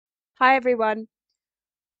Hi everyone.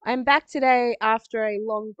 I'm back today after a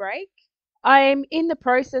long break. I'm in the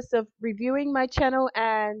process of reviewing my channel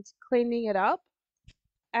and cleaning it up,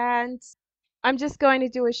 and I'm just going to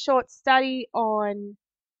do a short study on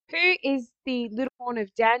who is the little horn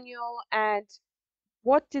of Daniel and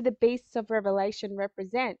what do the beasts of Revelation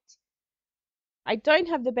represent. I don't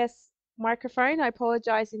have the best microphone. I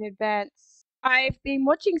apologize in advance. I've been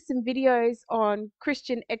watching some videos on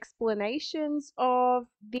Christian explanations of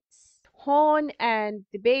this horn and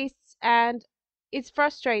the beasts, and it's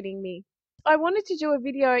frustrating me. I wanted to do a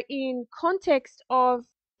video in context of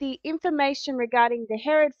the information regarding the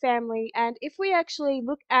Herod family, and if we actually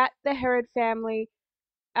look at the Herod family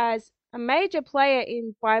as a major player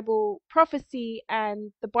in Bible prophecy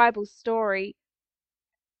and the Bible story,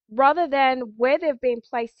 rather than where they've been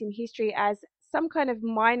placed in history as some kind of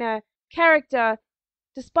minor character,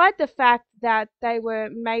 despite the fact that they were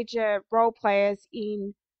major role players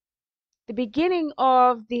in the beginning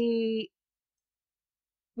of the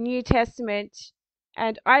New Testament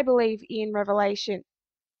and I believe in Revelation.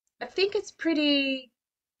 I think it's pretty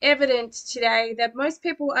evident today that most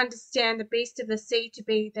people understand the beast of the sea to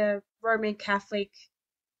be the Roman Catholic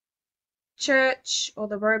Church or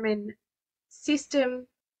the Roman system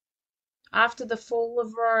after the fall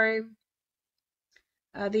of Rome.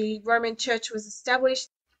 The Roman Church was established.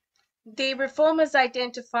 The Reformers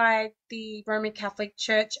identified the Roman Catholic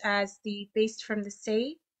Church as the beast from the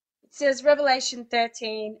sea. It says, Revelation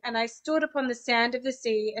 13, and I stood upon the sand of the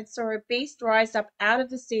sea and saw a beast rise up out of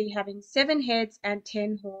the sea, having 7 heads and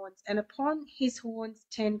 10 horns, and upon his horns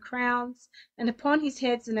 10 crowns, and upon his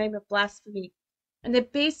heads the name of blasphemy. And the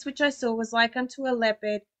beast which I saw was like unto a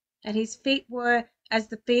leopard, and his feet were as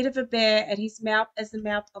the feet of a bear, and his mouth as the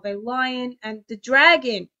mouth of a lion, and the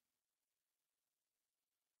dragon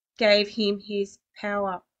gave him his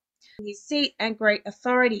power, his seat, and great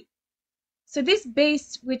authority. So this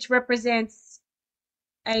beast, which represents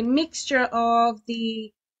a mixture of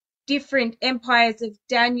the different empires of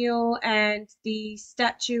Daniel and the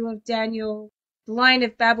statue of Daniel, the lion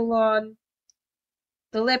of Babylon,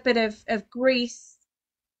 the leopard of Greece,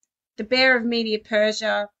 the bear of Media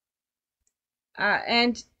Persia,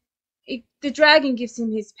 and the dragon gives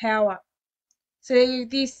him his power. So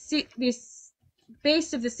this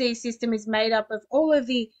beast of the sea system is made up of all of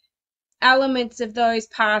the elements of those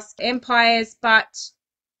past empires, but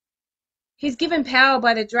he's given power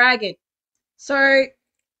by the dragon. So,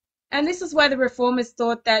 and this is why the reformers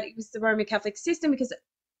thought that it was the Roman Catholic system, because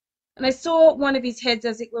and I saw one of his heads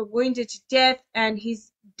as it were wounded to death, and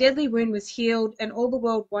his deadly wound was healed, and all the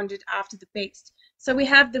world wondered after the beast. So we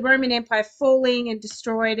have the Roman Empire falling and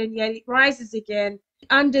destroyed, and yet it rises again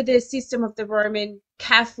under the system of the Roman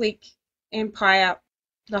Catholic Empire,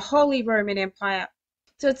 the Holy Roman Empire.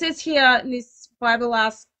 So it says here in this Bible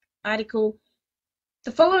Ask article,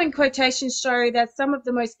 the following quotations show that some of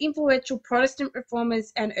the most influential Protestant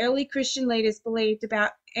reformers and early Christian leaders believed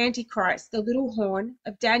about Antichrist, the little horn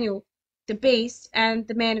of Daniel, the beast, and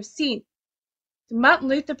the man of sin. Martin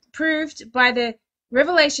Luther proved by the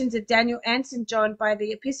revelations of Daniel and St. John, by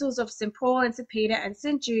the epistles of St. Paul and St. Peter and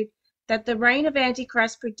St. Jude, that the reign of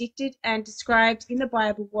Antichrist predicted and described in the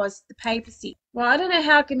Bible was the papacy. Well, I don't know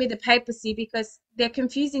how it can be the papacy because they're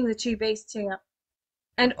confusing the two beasts here.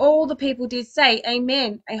 And all the people did say,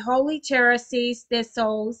 Amen. A holy terror seized their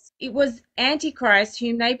souls. It was Antichrist,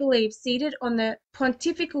 whom they believed seated on the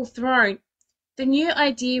pontifical throne. The new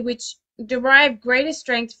idea, which derived greater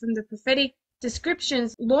strength from the prophetic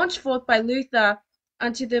descriptions launched forth by Luther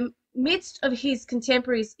unto the midst of his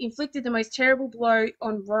contemporaries, inflicted the most terrible blow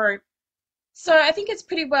on Rome. So I think it's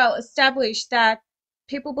pretty well established that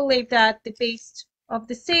people believe that the beast of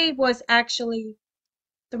the sea was actually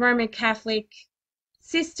the Roman Catholic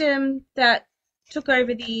system that took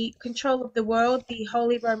over the control of the world, the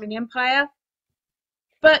Holy Roman Empire.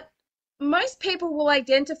 But most people will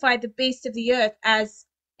identify the beast of the earth as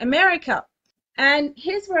America. And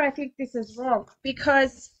here's where I think this is wrong,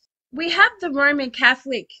 because we have the Roman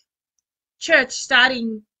Catholic Church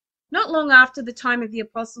starting not long after the time of the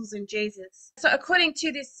apostles and Jesus. So according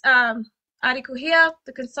to this article here,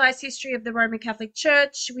 The Concise History of the Roman Catholic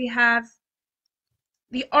Church, we have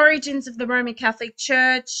the origins of the Roman Catholic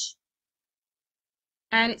Church.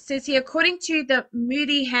 And it says here, according to the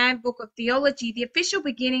Moody Handbook of Theology, the official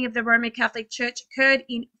beginning of the Roman Catholic Church occurred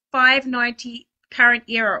in 590 current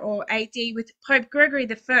era, or AD, with Pope Gregory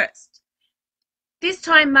I. This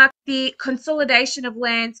time marked the consolidation of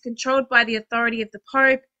lands controlled by the authority of the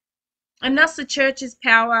Pope, and thus the Church's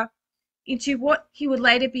power into what he would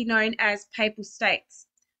later be known as Papal States.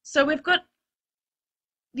 So we've got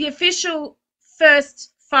the official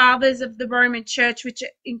first fathers of the Roman Church, which are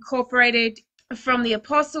incorporated from the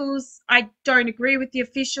apostles. I don't agree with the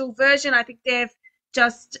official version. I think they've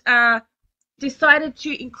just decided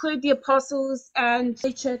to include the apostles and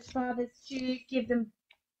the church fathers to give them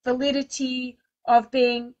validity of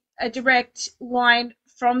being a direct line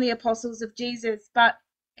from the apostles of Jesus. But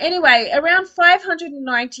anyway, around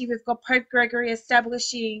 590, we've got Pope Gregory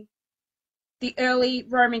establishing the early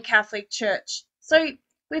Roman Catholic Church. So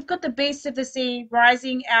we've got the beast of the sea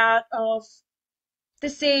rising out of the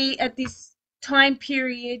sea at this time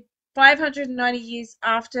period, 590 years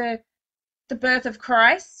after the birth of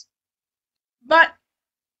Christ. But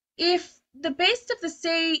if the beast of the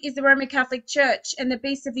sea is the Roman Catholic Church and the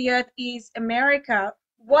beast of the earth is America,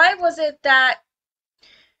 why was it that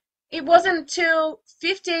it wasn't until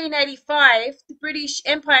 1585 the British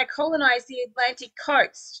Empire colonized the Atlantic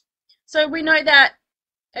coast? So we know that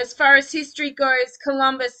as far as history goes,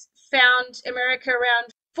 Columbus found America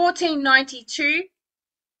around 1492.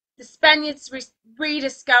 The Spaniards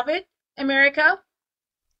rediscovered America.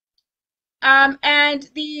 And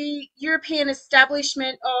the European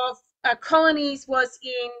establishment of colonies was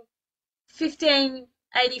in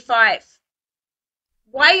 1585.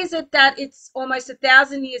 Why is it that it's almost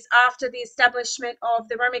 1,000 years after the establishment of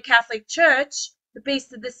the Roman Catholic Church, the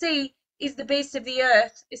beast of the sea is the beast of the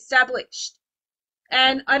earth established?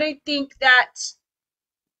 And I don't think that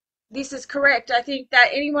this is correct. I think that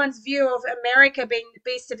anyone's view of America being the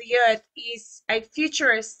beast of the earth is a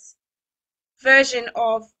futurist version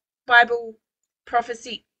of Bible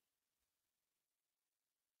prophecy.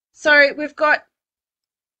 So we've got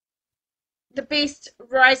the beast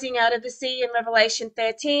rising out of the sea in Revelation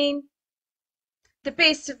 13. The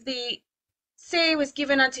beast of the sea was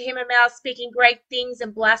given unto him a mouth speaking great things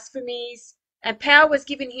and blasphemies, and power was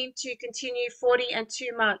given him to continue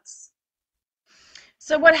 42 months.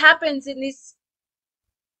 So what happens in this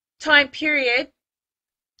time period?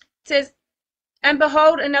 It says, and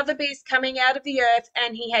behold, another beast coming out of the earth,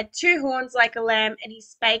 and he had 2 horns like a lamb, and he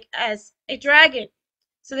spake as a dragon.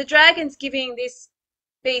 So the dragon's giving this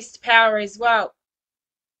beast power as well.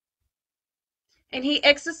 And he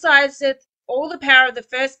exerciseth all the power of the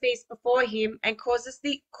first beast before him, and causeth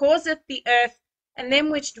the earth and them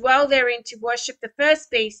which dwell therein to worship the first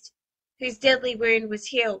beast, whose deadly wound was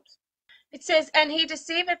healed. It says, and he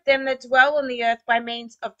deceiveth them that dwell on the earth by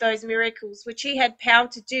means of those miracles which he had power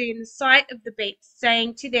to do in the sight of the beast,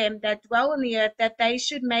 saying to them that dwell on the earth that they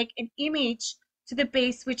should make an image to the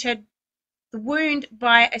beast which had the wound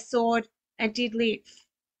by a sword and did live.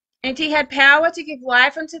 And he had power to give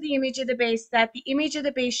life unto the image of the beast, that the image of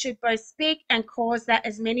the beast should both speak and cause that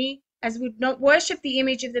as many as would not worship the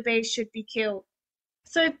image of the beast should be killed.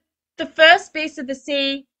 So the first beast of the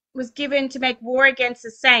sea was given to make war against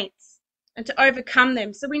the saints and to overcome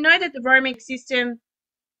them. So we know that the Roman system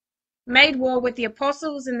made war with the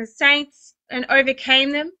apostles and the saints and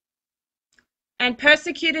overcame them and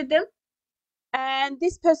persecuted them. And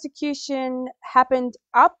this persecution happened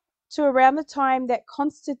up to around the time that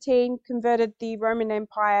Constantine converted the Roman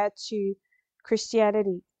Empire to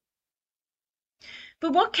Christianity.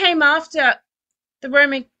 But what came after the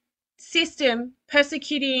Roman system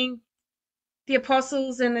persecuting the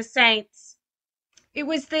apostles and the saints? It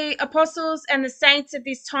was the apostles and the saints of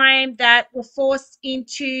this time that were forced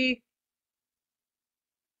into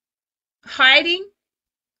hiding.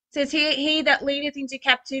 It says here, he that leadeth into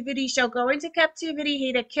captivity shall go into captivity.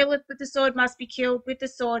 He that killeth with the sword must be killed with the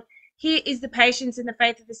sword. Here is the patience and the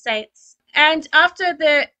faith of the saints. And after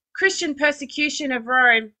the Christian persecution of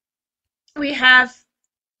Rome, we have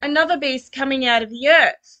another beast coming out of the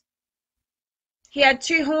earth. He had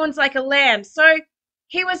 2 horns like a lamb. So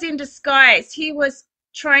he was in disguise. He was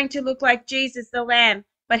trying to look like Jesus the Lamb,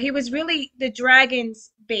 but he was really the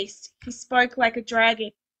dragon's beast. He spoke like a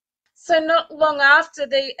dragon. So not long after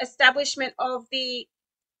the establishment of the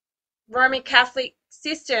Roman Catholic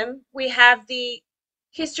system, we have the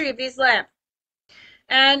history of Islam.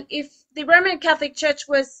 And if the Roman Catholic Church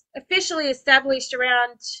was officially established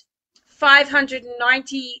around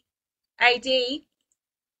 590 AD,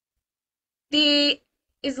 the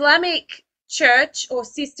Islamic Church or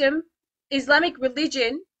system, Islamic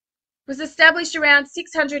religion, was established around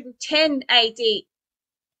 610 AD,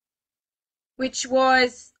 which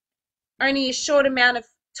was only a short amount of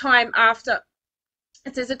time after.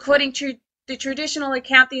 It says, according to the traditional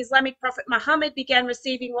account, the Islamic prophet Muhammad began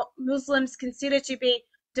receiving what Muslims consider to be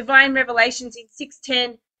divine revelations in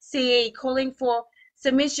 610 CE, calling for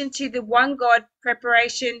submission to the one God,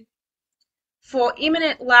 preparation for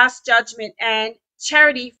imminent last judgment, and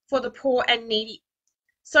charity for the poor and needy.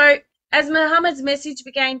 So As Muhammad's message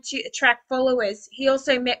began to attract followers, he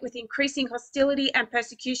also met with increasing hostility and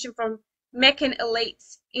persecution from Meccan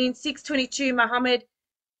elites. In 622, Muhammad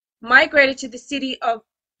migrated to the city of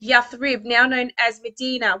Yathrib, now known as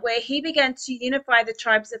Medina, where he began to unify the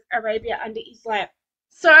tribes of Arabia under Islam.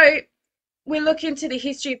 So we look into the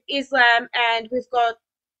history of Islam, and we've got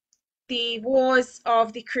the wars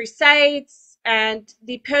of the Crusades and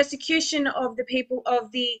the persecution of the people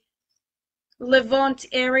of the Levant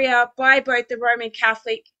area by both the Roman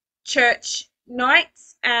Catholic Church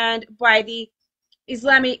Knights and by the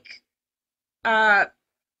Islamic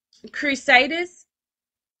Crusaders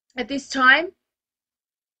at this time.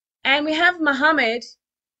 And we have Muhammad,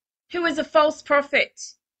 who is a false prophet.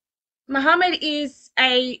 Muhammad is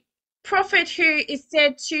a prophet who is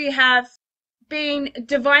said to have been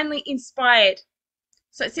divinely inspired.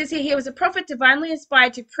 So it says here, he was a prophet divinely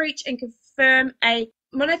inspired to preach and confirm a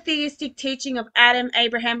monotheistic teaching of Adam,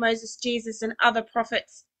 Abraham, Moses, Jesus, and other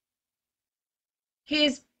prophets. He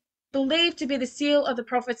is believed to be the seal of the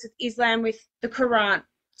prophets of Islam with the Quran.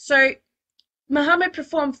 So Muhammad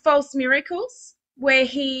performed false miracles where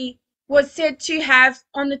he was said to have,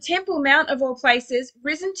 on the Temple Mount of all places,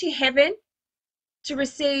 risen to heaven to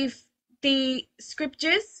receive the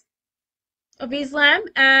scriptures of Islam,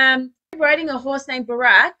 riding a horse named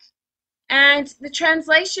Barak. And the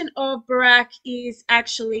translation of Barak is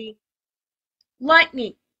actually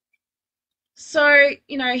lightning. So,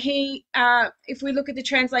 he, if we look at the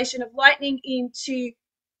translation of lightning into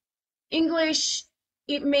English,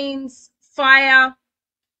 it means fire.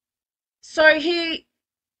 So he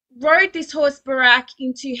rode this horse Barak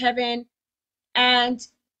into heaven and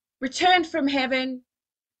returned from heaven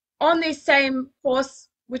on this same horse,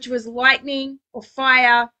 which was lightning or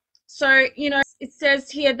fire. So, it says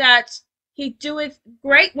here that he doeth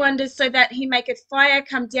great wonders so that he maketh fire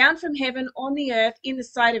come down from heaven on the earth in the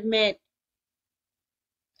sight of men.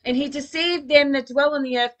 And he deceived them that dwell on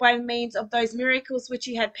the earth by means of those miracles which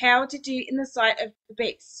he had power to do in the sight of the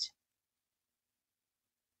beast,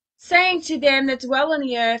 saying to them that dwell on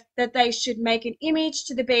the earth that they should make an image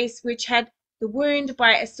to the beast which had the wound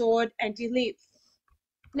by a sword and did live.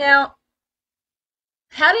 Now,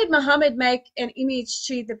 how did Muhammad make an image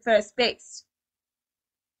to the first beast?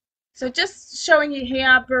 So just showing you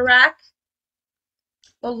here, Barak,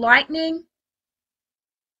 or lightning,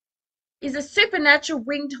 is a supernatural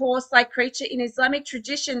winged horse-like creature in Islamic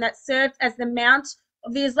tradition that served as the mount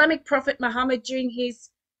of the Islamic prophet Muhammad during his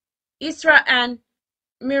Isra and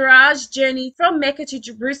Miraj journey from Mecca to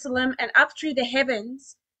Jerusalem and up through the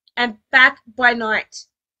heavens and back by night.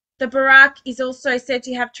 The Barak is also said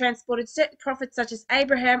to have transported certain prophets such as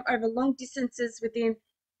Abraham over long distances within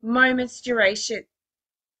moments' duration.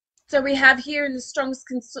 So we have here in the Strong's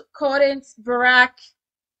Concordance, Barak,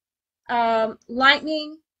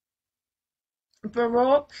 lightning,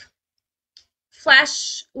 Barak,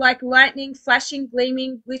 flash like lightning, flashing,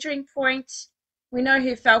 gleaming, glittering point. We know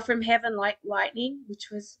who fell from heaven like lightning, which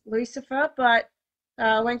was Lucifer, but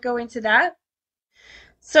I won't go into that.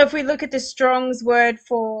 So if we look at the Strong's word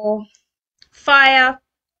for fire,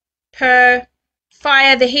 fire,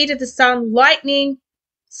 the heat of the sun, lightning,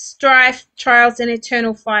 strife, trials, and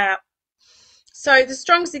eternal fire. So the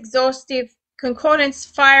Strong's Exhaustive Concordance,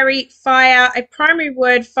 fiery, fire, a primary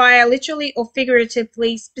word, fire, literally or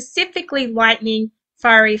figuratively, specifically lightning,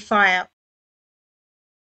 fiery, fire.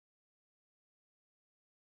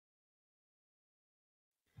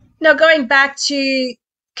 Now going back to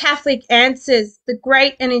Catholic Answers, the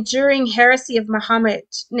great and enduring heresy of Muhammad.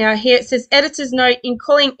 Now here it says, editor's note, in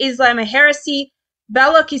calling Islam a heresy,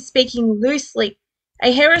 Balloch is speaking loosely.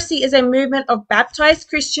 A heresy is a movement of baptized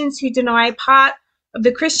Christians who deny part of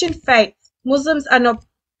the Christian faith. Muslims are not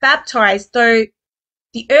baptized, though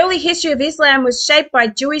the early history of Islam was shaped by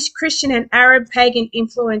Jewish, Christian, and Arab pagan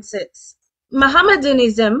influences.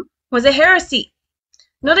 Mohammedanism was a heresy,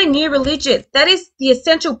 not a new religion. That is the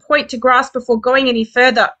essential point to grasp before going any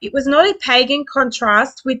further. It was not a pagan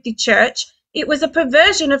contrast with the church. It was a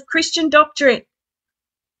perversion of Christian doctrine.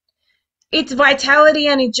 Its vitality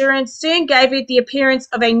and endurance soon gave it the appearance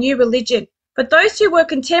of a new religion, but those who were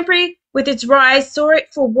contemporary with its rise saw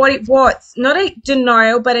it for what it was, not a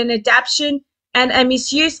denial, but an adaptation and a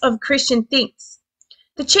misuse of Christian things.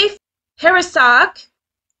 The chief heresiarch,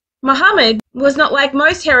 Muhammad, was not like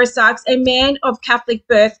most heresiarchs, a man of Catholic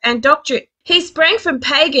birth and doctrine. He sprang from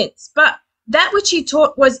pagans, but that which he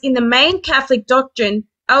taught was in the main Catholic doctrine,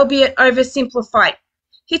 albeit oversimplified.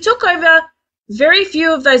 He took over very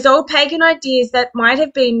few of those old pagan ideas that might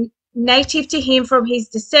have been native to him from his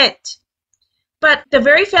descent. But the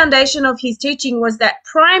very foundation of his teaching was that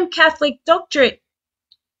prime Catholic doctrine.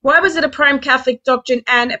 Why was it a prime Catholic doctrine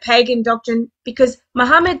and a pagan doctrine? Because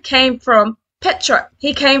Muhammad came from Petra.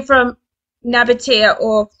 He came from Nabatea,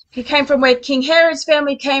 or he came from where King Herod's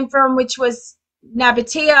family came from, which was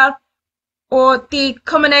Nabatea, or the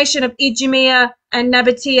combination of Idumea and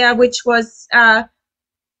Nabatea, which was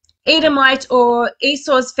Edomite or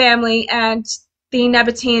Esau's family, and the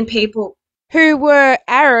Nabatean people, who were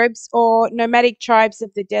Arabs or nomadic tribes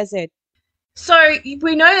of the desert. So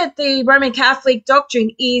we know that the Roman Catholic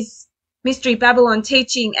doctrine is Mystery Babylon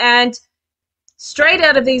teaching, and straight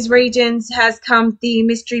out of these regions has come the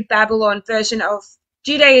Mystery Babylon version of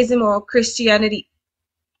Judaism or Christianity.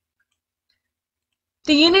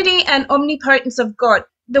 The unity and omnipotence of God.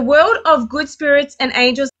 The world of good spirits and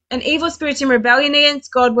angels and evil spirits in rebellion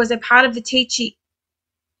against God was a part of the teaching,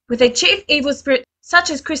 with a chief evil spirit such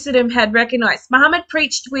as Christendom had recognized. Muhammad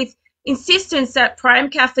preached with insistence that prime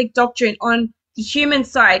Catholic doctrine on the human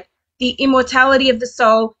side, the immortality of the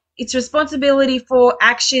soul, its responsibility for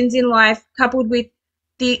actions in life, coupled with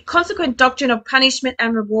the consequent doctrine of punishment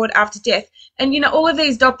and reward after death. And, all of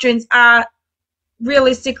these doctrines are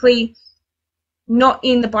realistically not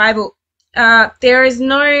in the Bible. There is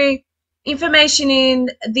no information in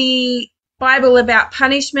the Bible about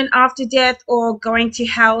punishment after death or going to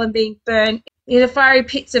hell and being burned in the fiery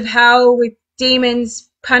pits of hell with demons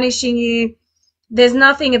punishing you. There's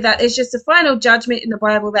nothing of that. It's just a final judgment in the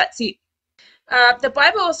Bible. That's it. The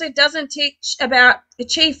Bible also doesn't teach about the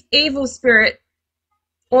chief evil spirit,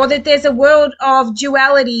 or that there's a world of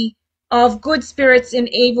duality of good spirits and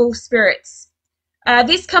evil spirits.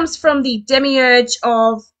 This comes from the demiurge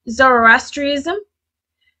of Zoroastrianism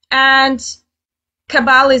and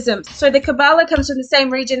Kabbalism. So the Kabbalah comes from the same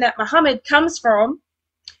region that Muhammad comes from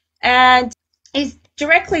and is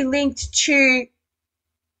directly linked to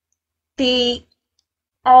the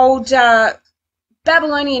old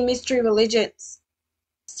Babylonian mystery religions.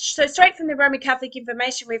 So straight from the Roman Catholic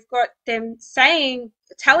information, we've got them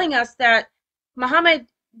telling us that Muhammad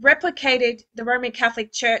replicated the Roman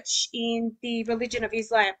Catholic Church in the religion of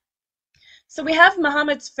Islam. So we have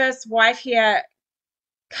Muhammad's first wife here,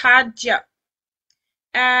 Khadija.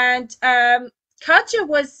 And Khadija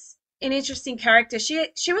was an interesting character.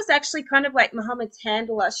 She was actually kind of like Muhammad's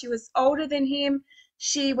handler. She was older than him.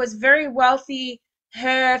 She was very wealthy.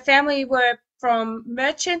 Her family were from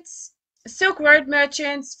merchants, Silk Road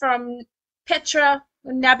merchants from Petra,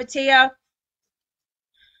 Nabatea.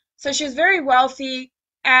 So she was very wealthy,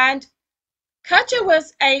 and Khadija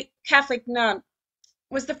was a Catholic nun,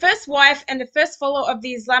 was the first wife and the first follower of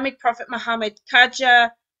the Islamic prophet Muhammad.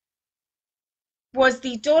 Khadija was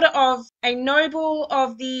the daughter of a noble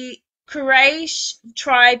of the Quraysh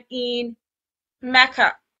tribe in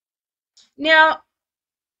Mecca. Now,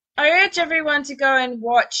 I urge everyone to go and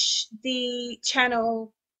watch the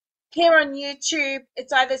channel here on YouTube.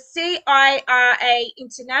 It's either CIRA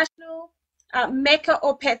International, Mecca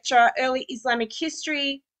or Petra, Early Islamic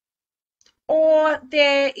History, or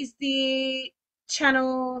there is the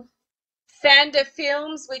channel Fander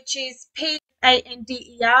Films, which is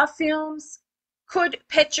PANDER Films. Could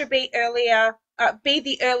Petra be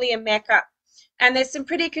the earlier Mecca? And there's some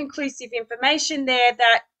pretty conclusive information there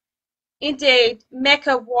that indeed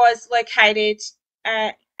Mecca was located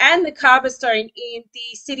and the Kaaba stone in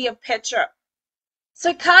the city of Petra.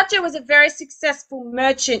 So Khadija was a very successful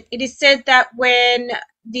merchant. It is said that when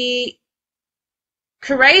the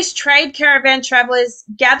Quraysh trade caravan travelers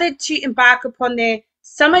gathered to embark upon their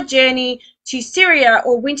summer journey to Syria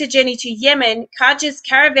or winter journey to Yemen, Khadija's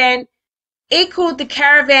caravan equaled the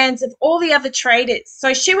caravans of all the other traders.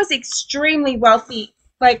 So she was extremely wealthy,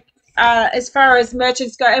 as far as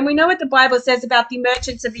merchants go. And we know what the Bible says about the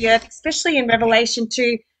merchants of the earth, especially in Revelation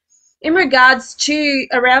 2, in regards to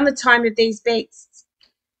around the time of these beasts.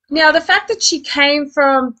 Now, the fact that she came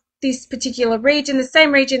from this particular region, the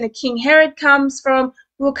same region that King Herod comes from,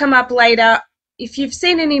 will come up later. If you've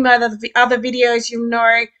seen any of my other videos, you'll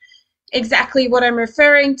know exactly what I'm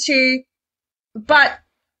referring to. But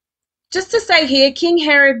just to say here, King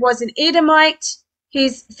Herod was an Edomite.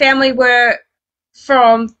 His family were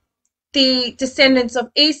from the descendants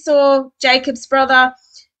of Esau, Jacob's brother.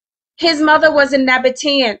 His mother was a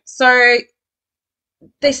Nabatean, so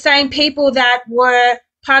the same people that were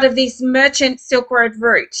part of this merchant Silk Road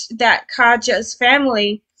route, that Khadija's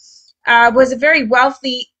family was a very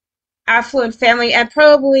wealthy, affluent family, and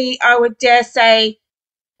probably, I would dare say,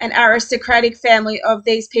 an aristocratic family of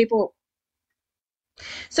these people.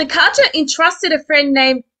 So Khadija entrusted a friend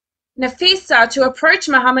named Nafisa to approach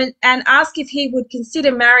Muhammad and ask if he would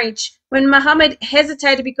consider marriage. When Muhammad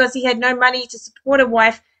hesitated because he had no money to support a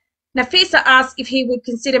wife, Nafisa asked if he would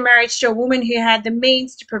consider marriage to a woman who had the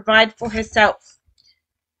means to provide for herself.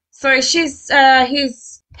 So she's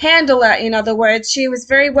his handler, in other words. She was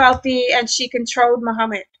very wealthy and she controlled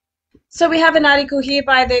Muhammad. So we have an article here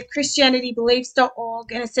by the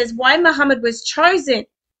ChristianityBeliefs.org, and it says why Muhammad was chosen.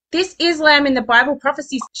 This Islam in the Bible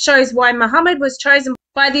prophecy shows why Muhammad was chosen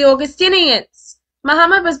by the Augustinians.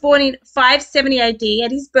 Muhammad was born in 570 AD.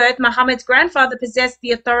 At his birth, Muhammad's grandfather possessed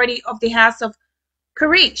the authority of the house of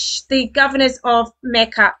Quraysh, the governors of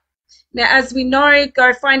Mecca. Now, as we know,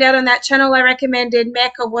 go find out on that channel I recommended,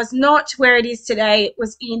 Mecca was not where it is today. It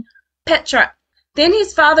was in Petra. Then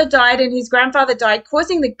his father died and his grandfather died,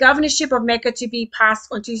 causing the governorship of Mecca to be passed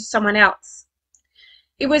on to someone else.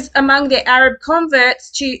 It was among the Arab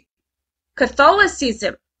converts to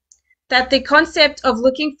Catholicism that the concept of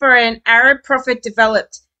looking for an Arab prophet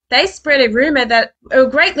developed. They spread a rumor that a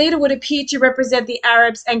great leader would appear to represent the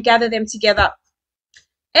Arabs and gather them together.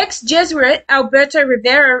 Ex-Jesuit Alberto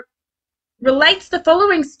Rivera relates the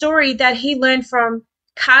following story that he learned from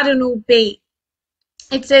Cardinal B.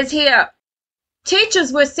 It says here,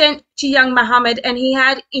 teachers were sent to young Muhammad and he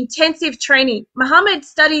had intensive training. Muhammad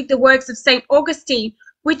studied the works of St. Augustine,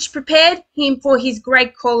 which prepared him for his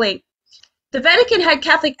great calling. The Vatican had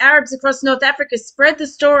Catholic Arabs across North Africa spread the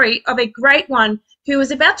story of a great one who was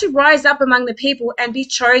about to rise up among the people and be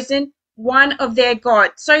chosen one of their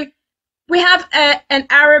God. So we have an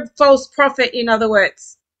Arab false prophet, in other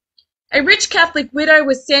words. A rich Catholic widow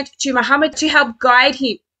was sent to Muhammad to help guide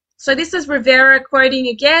him. So this is Rivera quoting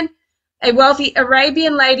again. A wealthy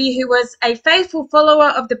Arabian lady who was a faithful follower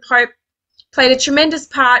of the Pope played a tremendous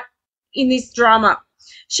part in this drama.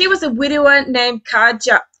 She was a widower named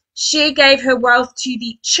Khaja. She gave her wealth to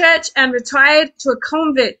the church and retired to a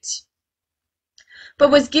convent,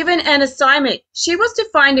 but was given an assignment. She was to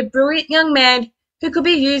find a brilliant young man who could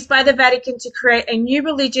be used by the Vatican to create a new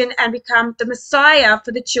religion and become the Messiah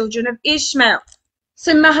for the children of Ishmael.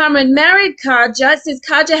 So Muhammad married Khaja. It says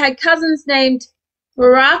Khaja had cousins named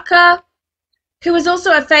Waraka, who was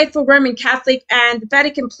also a faithful Roman Catholic, and the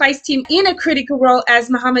Vatican placed him in a critical role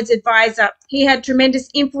as Muhammad's advisor. He had tremendous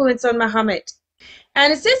influence on Muhammad.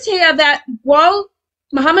 And it says here that while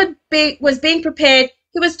Muhammad was being prepared,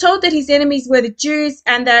 he was told that his enemies were the Jews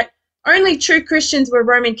and that only true Christians were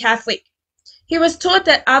Roman Catholic. He was taught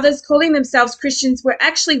that others calling themselves Christians were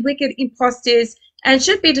actually wicked imposters and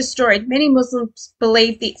should be destroyed. Many Muslims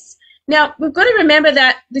believe this. Now, we've got to remember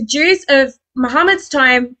that the Jews of Muhammad's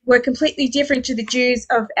time were completely different to the Jews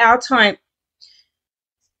of our time.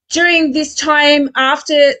 During this time,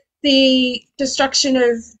 after the destruction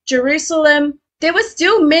of Jerusalem, there were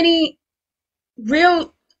still many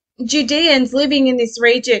real Judeans living in this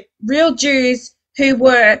region, real Jews who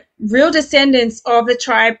were real descendants of the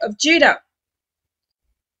tribe of Judah.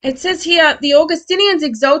 It says here, the Augustinians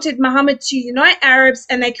exalted Muhammad to unite Arabs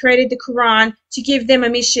and they created the Quran to give them a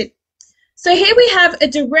mission. So here we have a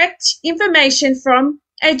direct information from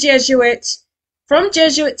a Jesuit, from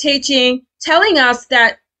Jesuit teaching, telling us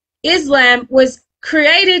that Islam was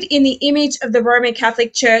created in the image of the Roman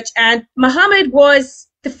Catholic Church and Muhammad was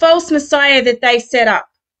the false Messiah that they set up.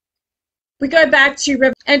 We go back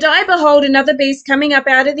to, and I behold another beast coming up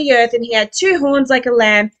out of the earth, and he had 2 horns like a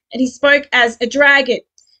lamb, and he spoke as a dragon.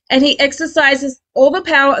 And he exercises all the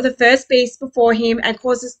power of the first beast before him, and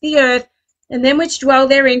causes the earth and them which dwell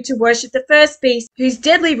therein to worship the first beast, whose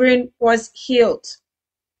deadly wound was healed.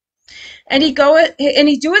 And he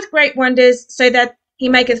doeth great wonders, so that he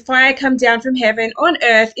maketh fire come down from heaven on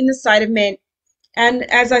earth in the sight of men. And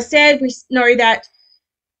as I said, we know that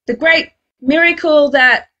the great miracle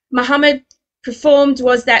that Muhammad performed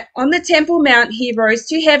was that on the Temple Mount he rose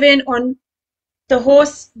to heaven on the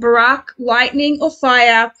horse Buraq, lightning or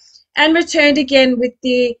fire, and returned again with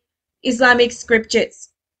the Islamic scriptures.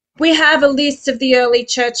 We have a list of the early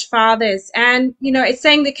church fathers, and it's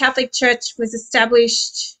saying the Catholic Church was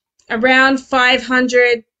established around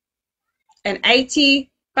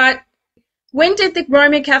 580, but when did the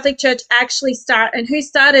Roman Catholic Church actually start, and who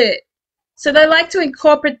started it? So they like to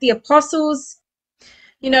incorporate the apostles.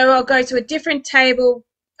 I'll go to a different table.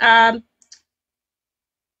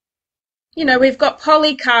 We've got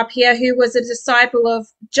Polycarp here, who was a disciple of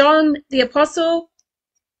John the Apostle.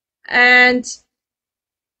 And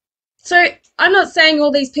so I'm not saying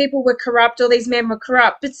all these people were corrupt, all these men were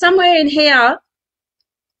corrupt, but somewhere in here,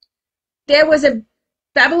 there was a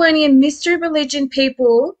Babylonian mystery religion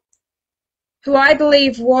people who I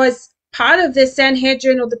believe was part of the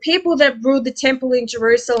Sanhedrin, or the people that ruled the temple in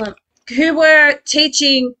Jerusalem, who were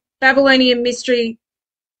teaching Babylonian mystery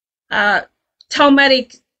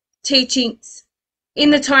Talmudic teachings in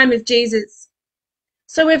the time of Jesus.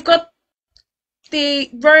 So we've got the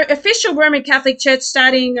official Roman Catholic Church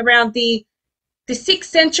starting around the 6th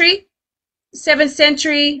century, 7th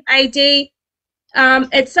century AD.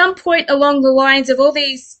 At some point along the lines of all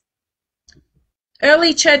these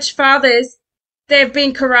early church fathers, they've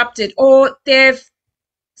been corrupted, or they've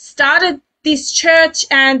started this church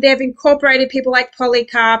and they've incorporated people like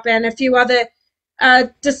Polycarp and a few other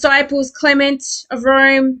disciples, Clement of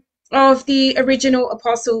Rome, of the original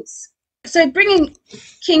apostles. So bringing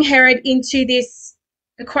King Herod into this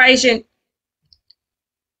equation,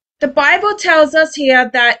 the Bible tells us here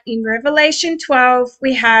that in Revelation 12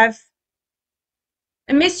 we have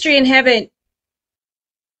a mystery in heaven,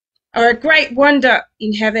 or a great wonder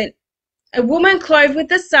in heaven. A woman clothed with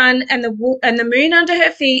the sun and the moon under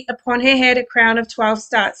her feet, upon her head a crown of 12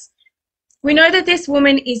 stars. We know that this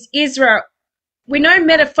woman is Israel. We know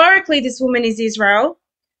metaphorically this woman is Israel.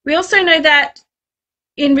 We also know that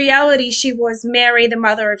in reality she was Mary, the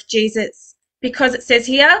mother of Jesus, because it says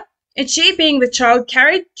here, and she being with child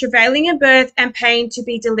carried, travailing in birth and pain to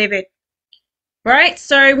be delivered. Right?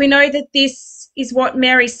 So we know that this is what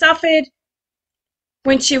Mary suffered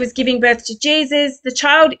when she was giving birth to Jesus. The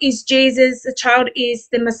child is Jesus. The child is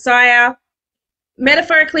the Messiah.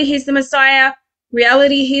 Metaphorically, he's the Messiah.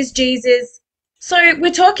 Reality, he's Jesus. So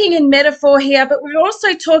we're talking in metaphor here, but we're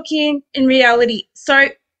also talking in reality. So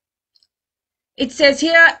it says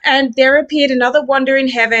here, and there appeared another wonder in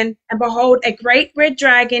heaven, and behold, a great red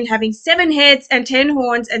dragon having 7 heads and 10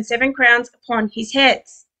 horns and 7 crowns upon his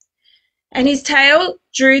heads. And his tail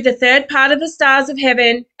drew the third part of the stars of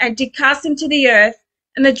heaven and did cast them to the earth.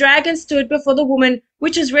 And the dragon stood before the woman,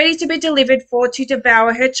 which was ready to be delivered for to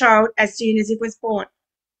devour her child as soon as it was born.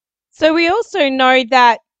 So we also know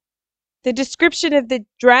that the description of the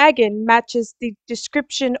dragon matches the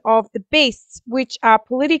description of the beasts, which are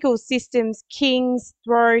political systems, kings,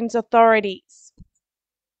 thrones, authorities.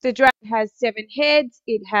 The dragon has 7 heads,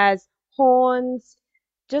 it has horns,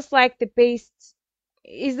 just like the beasts.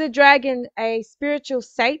 Is the dragon a spiritual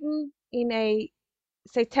Satan in a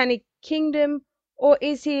satanic kingdom, or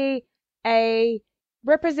is he a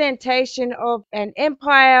representation of an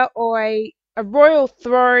empire or a royal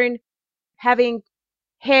throne having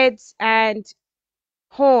heads and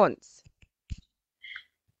horns?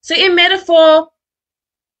 So in metaphor,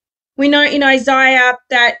 we know in Isaiah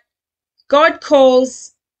that God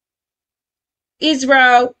calls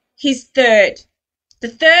Israel his third. The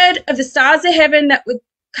third of the stars of heaven that were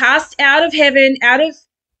cast out of heaven, out of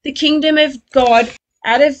the kingdom of God,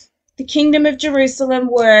 out of the kingdom of Jerusalem,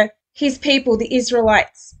 were his people, the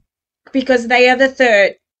Israelites, because they are the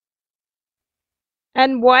third.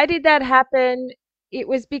 And why did that happen? It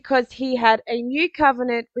was because he had a new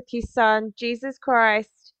covenant with his son, Jesus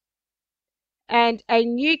Christ, and a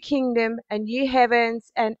new kingdom, a new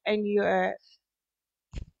heavens, and a new earth.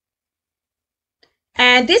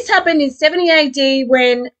 And this happened in 70 AD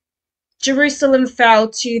when Jerusalem fell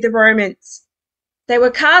to the Romans. They were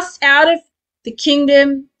cast out of the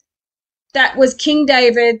kingdom that was King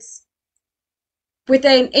David's, with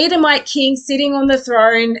an Edomite king sitting on the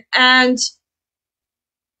throne, and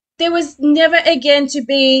there was never again to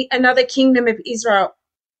be another kingdom of Israel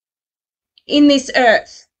in this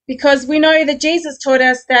earth, because we know that Jesus taught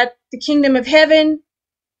us that the kingdom of heaven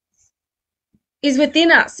is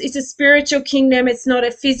within us. It's a spiritual kingdom. It's not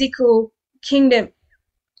a physical kingdom.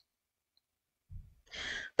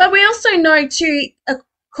 But we also know too,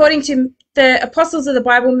 according to the apostles of the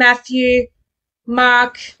Bible, Matthew,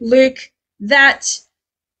 Mark, Luke, that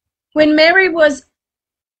when Mary was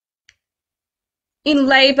in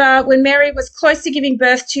labor, when Mary was close to giving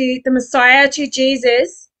birth to the Messiah, to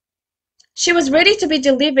Jesus, she was ready to be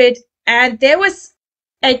delivered, and there was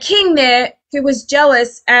a king there who was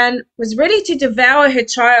jealous and was ready to devour her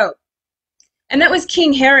child. And that was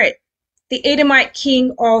King Herod, the Edomite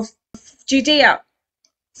king of Judea.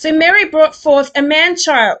 So Mary brought forth a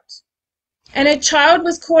man-child, and her child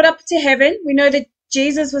was caught up to heaven. We know that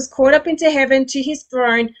Jesus was caught up into heaven to his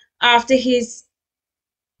throne after his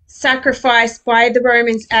sacrifice by the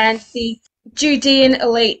Romans and the Judean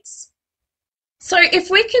elites. So if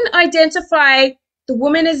we can identify the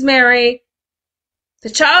woman as Mary, the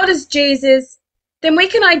child as Jesus, then we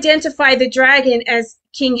can identify the dragon as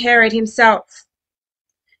King Herod himself,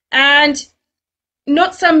 and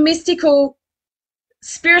not some mystical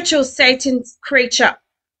spiritual Satan creature.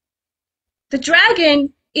 The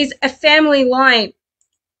dragon is a family line.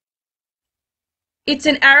 It's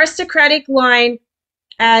an aristocratic line,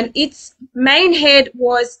 and its main head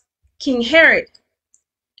was King Herod.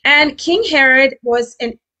 And King Herod was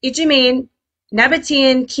an Idumean,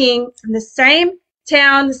 Nabatean king from the same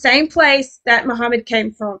town, the same place that Muhammad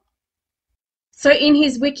came from. So in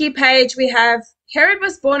his wiki page, we have Herod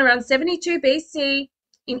was born around 72 BC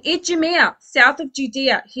in Idumea, south of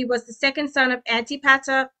Judea. He was the second son of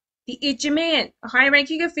Antipater the Idumean, a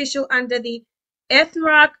high-ranking official under the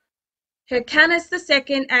Ethnarch Hyrcanus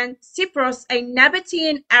II, and Cypros, a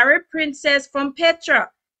Nabatean Arab princess from Petra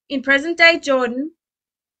in present-day Jordan.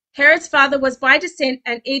 Herod's father was by descent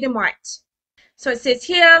an Edomite. So it says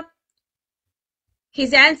here,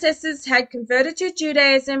 his ancestors had converted to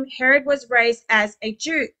Judaism. Herod was raised as a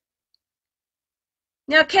Jew.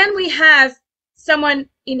 Now, can we have someone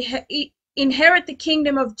inherit the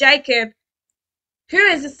kingdom of Jacob, who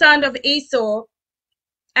is the son of Esau,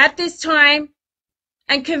 at this time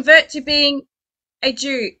and convert to being a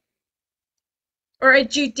Jew or a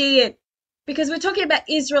Judean? Because we're talking about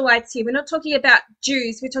Israelites here. We're not talking about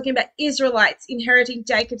Jews. We're talking about Israelites inheriting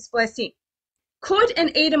Jacob's blessing. Could an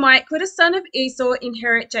Edomite, could a son of Esau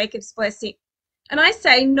inherit Jacob's blessing? And I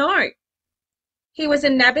say no. He was a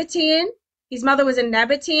Nabatean. His mother was a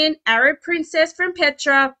Nabatean Arab princess from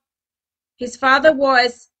Petra. His father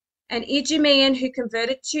was an Idumean who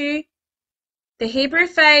converted to the Hebrew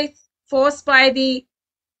faith, forced by the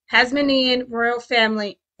Hasmonean royal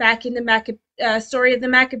family back in the story of the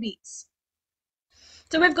Maccabees.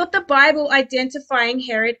 So we've got the Bible identifying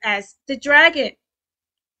Herod as the dragon.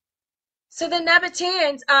 So the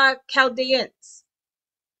Nabateans are Chaldeans.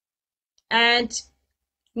 And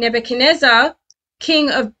Nebuchadnezzar,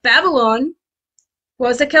 king of Babylon,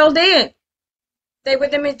 was a Chaldean. They were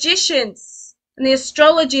the magicians and the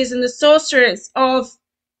astrologers and the sorcerers of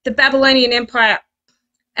the Babylonian Empire.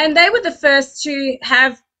 And they were the first to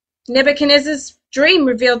have Nebuchadnezzar's dream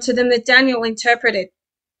revealed to them that Daniel interpreted.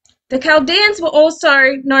 The Chaldeans were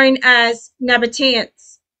also known as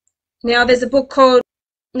Nabateans. Now, there's a book called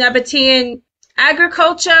Nabatean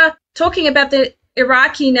Agriculture talking about the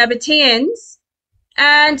Iraqi Nabateans.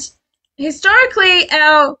 And historically,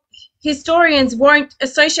 our historians won't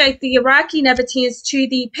associate the Iraqi Nabateans to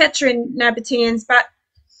the Petrian Nabateans, but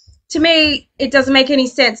to me, it doesn't make any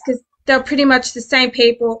sense because they're pretty much the same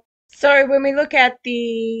people. So when we look at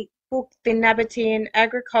the book, The Nabatean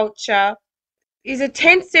Agriculture, is a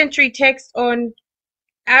 10th century text on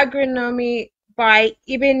agronomy by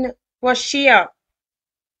Ibn Washia,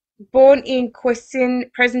 born in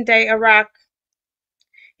Qasim, present-day Iraq.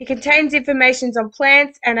 It contains information on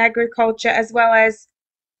plants and agriculture as well as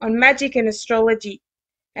on magic and astrology.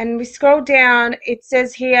 And we scroll down, it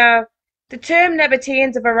says here, the term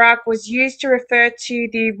Nabateans of Iraq was used to refer to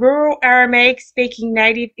the rural Aramaic-speaking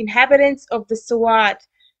native inhabitants of the Suwad,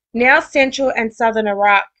 now central and southern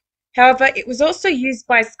Iraq. However, it was also used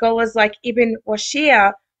by scholars like Ibn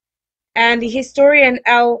Washia and the historian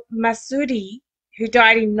al-Masudi, who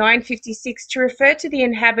died in 956, to refer to the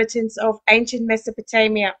inhabitants of ancient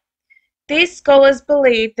Mesopotamia. These scholars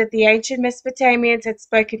believed that the ancient Mesopotamians had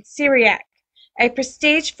spoken Syriac, a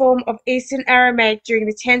prestige form of Eastern Aramaic during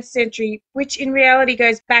the 10th century, which in reality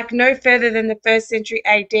goes back no further than the 1st century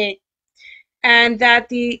AD, and that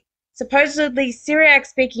the supposedly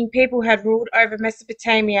Syriac-speaking people had ruled over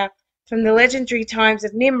Mesopotamia from the legendary times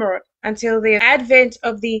of Nimrod until the advent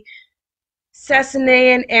of the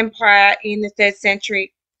Sasanian Empire in the 3rd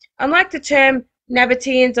century. Unlike the term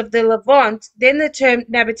Nabateans of the Levant, then the term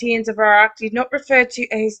Nabateans of Iraq did not refer to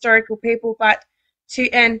a historical people but to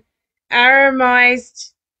an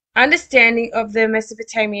Aramized understanding of the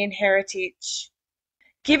Mesopotamian heritage.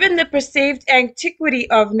 Given the perceived antiquity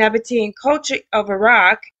of Nabatean culture of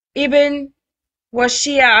Iraq, Ibn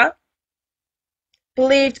Washia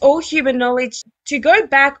believed all human knowledge to go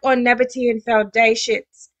back on Nabatean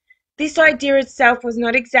foundations. This idea itself was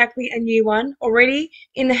not exactly a new one. Already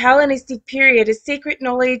in the Hellenistic period, a secret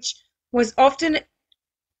knowledge was often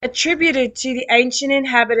attributed to the ancient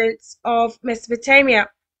inhabitants of Mesopotamia,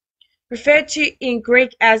 referred to in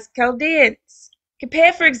Greek as Chaldeans.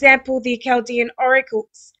 Compare, for example, the Chaldean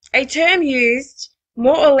oracles, a term used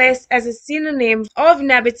more or less as a synonym of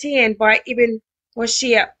Nabatean by Ibn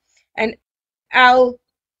Washia and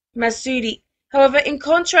al-Masudi. However, in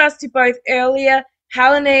contrast to both earlier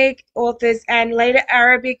Hellenic authors and later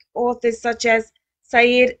Arabic authors such as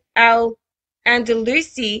Sayyid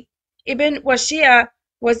al-Andalusi, Ibn Washia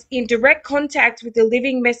was in direct contact with the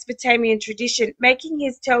living Mesopotamian tradition, making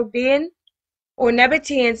his Chaldean or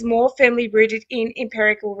Nabateans more firmly rooted in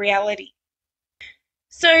empirical reality.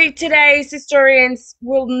 So today's historians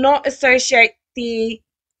will not associate the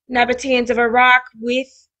Nabateans of Iraq with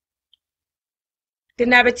the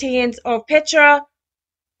Nabateans of Petra,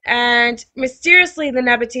 and mysteriously the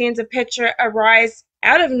Nabateans of Petra arise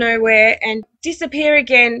out of nowhere and disappear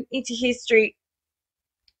again into history.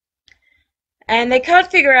 And they can't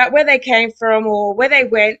figure out where they came from or where they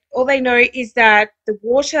went. All they know is that the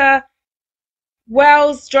water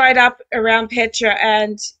wells dried up around Petra,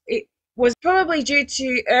 and it was probably due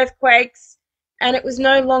to earthquakes, and it was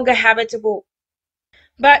no longer habitable.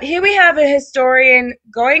 But here we have a historian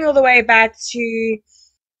going all the way back to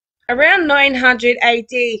around 900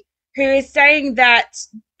 AD who is saying that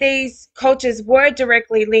these cultures were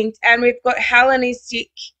directly linked, and we've got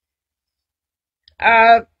Hellenistic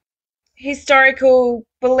historical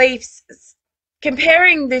beliefs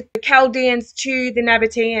comparing the Chaldeans to the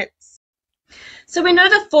Nabateans. So we know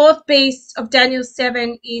the fourth beast of Daniel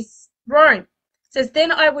 7 is Rome. It says,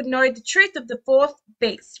 then I would know the truth of the fourth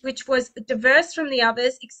beast, which was diverse from the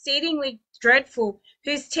others, exceedingly dreadful,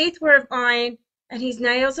 whose teeth were of iron, and his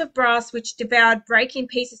nails of brass, which devoured, brake in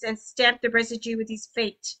pieces, and stamped the residue with his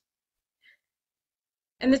feet.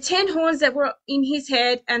 And the 10 horns that were in his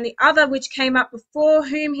head, and the other which came up before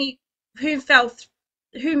whom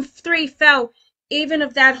three fell, even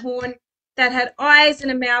of that horn that had eyes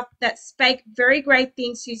and a mouth that spake very great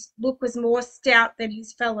things, whose look was more stout than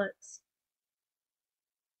his fellows.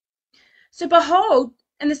 So behold,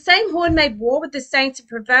 and the same horn made war with the saints and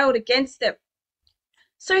prevailed against them.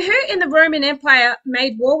 So who in the Roman Empire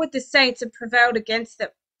made war with the saints and prevailed against them?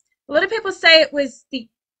 A lot of people say it was the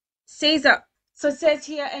Caesar. So it says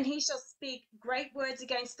here, and he shall speak great words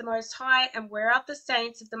against the Most High, and wear out the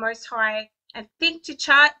saints of the Most High, and think to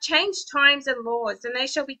change times and laws, and they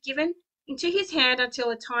shall be given into his hand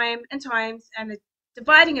until a time and times and the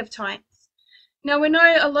dividing of times. Now we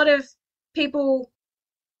know a lot of people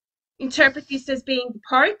interpret this as being the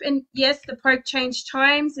Pope, and yes, the Pope changed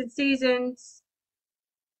times and seasons,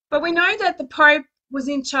 but we know that the Pope was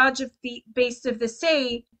in charge of the beast of the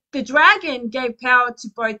sea. The dragon gave power to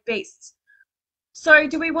both beasts. So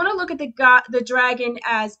do we want to look at the dragon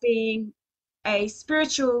as being a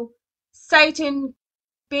spiritual Satan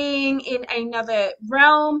being in another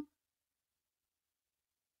realm,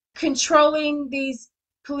 controlling these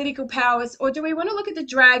political powers, or do we want to look at the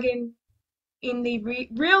dragon in the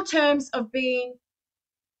real terms of being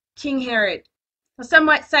King Herod? Or some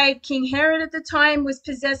might say King Herod at the time was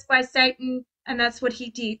possessed by Satan, and that's what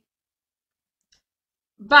he did.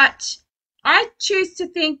 But I choose to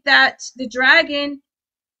think that the dragon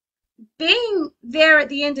being there at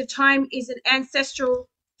the end of time is an ancestral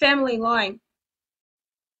family line.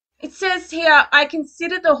 It says here, I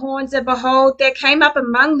considered the horns, and behold, there came up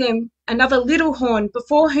among them another little horn,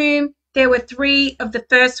 before whom there were 3 of the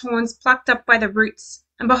first horns plucked up by the roots.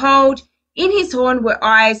 And behold, in his horn were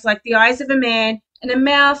eyes like the eyes of a man, and a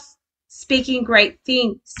mouth speaking great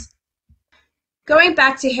things. Going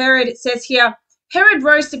back to Herod, it says here, Herod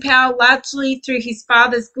rose to power largely through his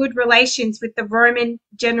father's good relations with the Roman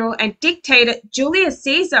general and dictator Julius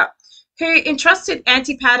Caesar, who entrusted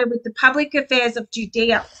Antipater with the public affairs of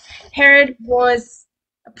Judea. Herod was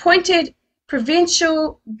appointed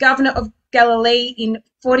provincial governor of Galilee in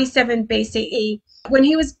 47 BCE when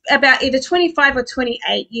he was about either 25 or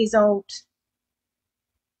 28 years old.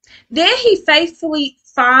 There he faithfully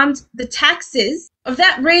farmed the taxes of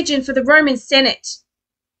that region for the Roman Senate.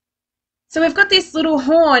 So we've got this little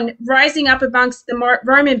horn rising up amongst the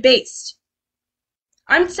Roman beast.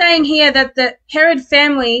 I'm saying here that the Herod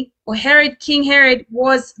family, or King Herod,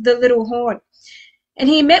 was the little horn. And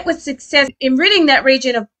he met with success in ridding that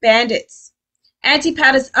region of bandits.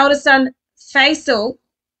 Antipater's elder son, Faisal,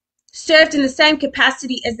 served in the same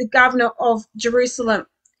capacity as the governor of Jerusalem.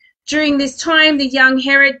 During this time, the young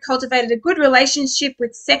Herod cultivated a good relationship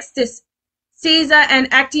with Sextus Caesar, an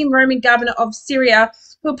acting Roman governor of Syria,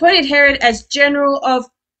 who appointed Herod as general of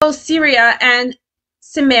all Syria and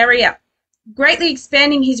Samaria, greatly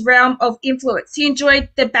expanding his realm of influence. He enjoyed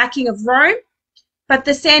the backing of Rome, but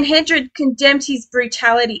the Sanhedrin condemned his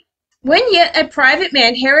brutality. When yet a private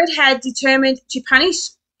man, Herod had determined to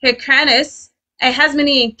punish Hyrcanus, a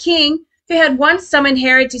Hasmonean king, who had once summoned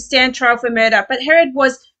Herod to stand trial for murder, but Herod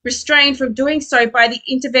was restrained from doing so by the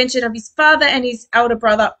intervention of his father and his elder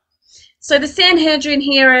brother. So the Sanhedrin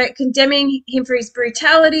here are condemning him for his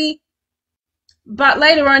brutality, but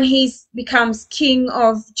later on he becomes king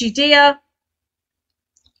of Judea.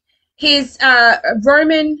 He's a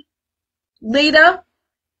Roman leader.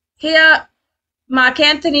 Here, Mark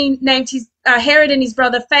Antony named his Herod and his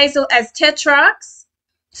brother Faisal as tetrarchs.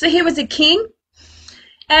 So he was a king,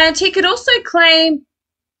 and he could also claim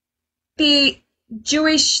the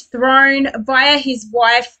Jewish throne via his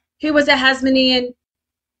wife, who was a Hasmonean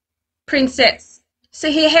princess.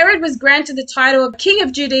 So here Herod was granted the title of King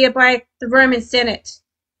of Judea by the Roman Senate.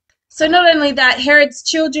 So not only that, Herod's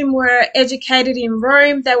children were educated in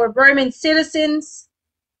Rome, they were Roman citizens.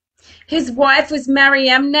 His wife was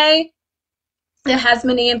Mariamne, the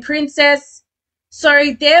Hasmonean princess.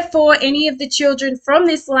 So therefore, any of the children from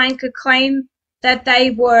this line could claim that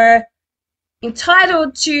they were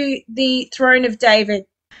entitled to the throne of David.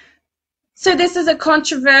 So this is a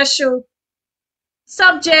controversial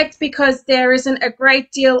subject because there isn't a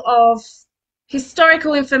great deal of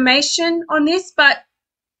historical information on this, but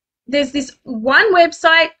there's this one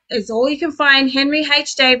website, is all you can find, Henry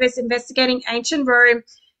H. Davis, Investigating Ancient Rome,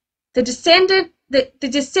 the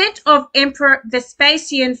descent of Emperor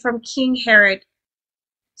Vespasian from King Herod.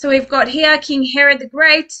 So we've got here King Herod the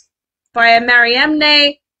Great via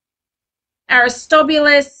Mariamne,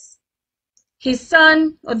 Aristobulus, his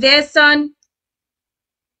son, or their son,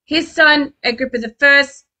 his son Agrippa I,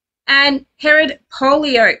 and Herod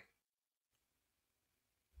Polio.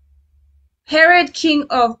 Herod, king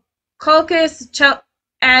of Colchis,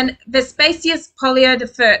 and Vespasius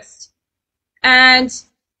Polio I. And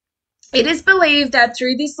it is believed that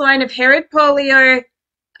through this line of Herod Polio,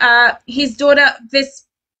 his daughter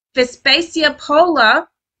Vespasia Pola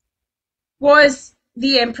was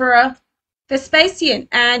the Emperor Vespasian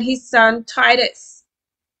and his son Titus.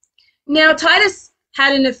 Now, Titus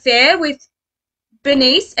had an affair with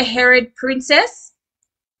Bernice, a Herod princess.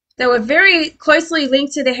 They were very closely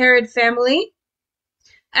linked to the Herod family.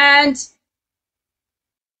 And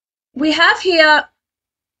we have here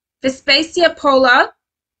Vespasia Pola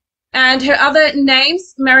and her other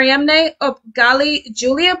names, Mariamne of Gali,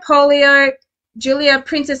 Julia Polio, Julia,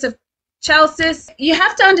 Princess of Chalcis. You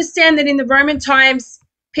have to understand that in the Roman times,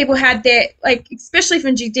 people had their, especially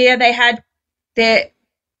from Judea, they had their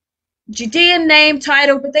Judean name,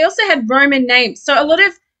 title, but they also had Roman names. So a lot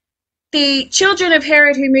of the children of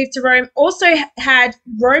Herod who moved to Rome also had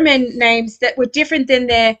Roman names that were different than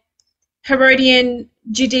their Herodian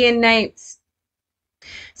Judean names.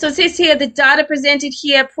 So it says here, the data presented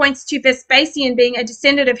here points to Vespasian being a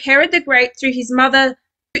descendant of Herod the Great through his mother,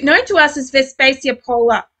 known to us as Vespasia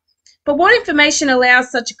Pola. But what information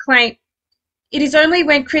allows such a claim? It is only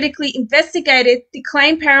when critically investigated, the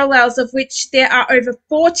claim parallels of which there are over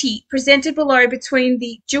 40 presented below between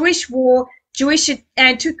the Jewish War, Jewish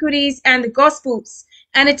Antiquities, and the Gospels,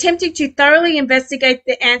 and attempting to thoroughly investigate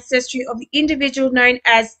the ancestry of the individual known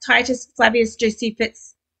as Titus Flavius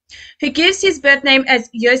Josephus, who gives his birth name as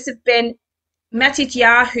Joseph ben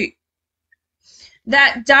Matityahu.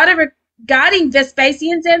 That data regarding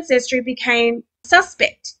Vespasian's ancestry became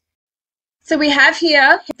suspect. So we have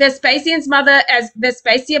here Vespasian's mother as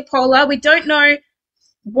Vespasia Pola. We don't know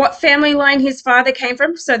what family line his father came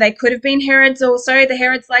from, so they could have been Herods also. The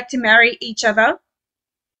Herods like to marry each other.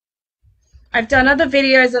 I've done other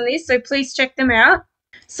videos on this, so please check them out.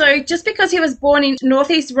 So just because he was born in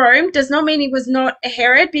northeast Rome does not mean he was not a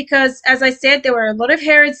Herod, because, as I said, there were a lot of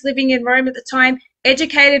Herods living in Rome at the time,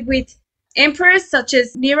 educated with emperors such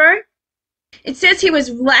as Nero. It says he was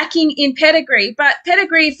lacking in pedigree, but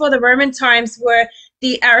pedigree for the Roman times were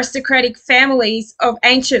the aristocratic families of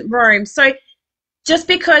ancient Rome. So just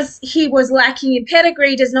because he was lacking in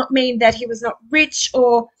pedigree does not mean that he was not rich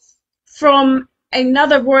or from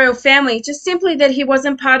another royal family, just simply that he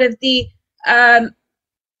wasn't part of the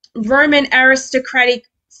Roman aristocratic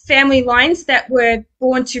family lines that were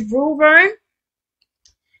born to rule Rome.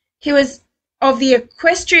 He was of the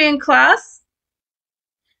equestrian class.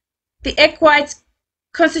 The equites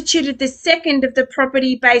constituted the second of the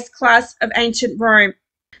property-based class of ancient Rome.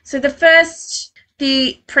 So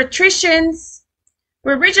the patricians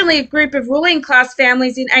were originally a group of ruling class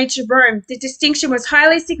families in ancient Rome. The distinction was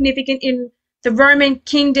highly significant in the Roman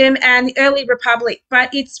kingdom and the early republic,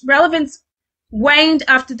 but its relevance waned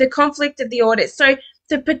after the conflict of the orders. So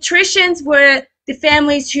the patricians were the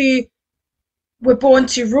families who were born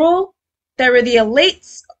to rule. They were the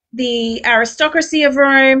elites, the aristocracy of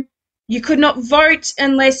Rome. You could not vote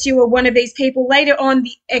unless you were one of these people. Later on,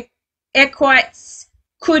 the equites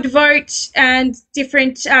could vote, and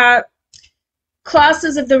different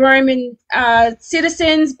classes of the Roman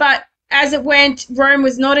citizens, but as it went, Rome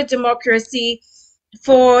was not a democracy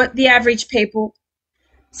for the average people.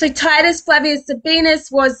 So Titus Flavius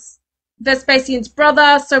Sabinus was Vespasian's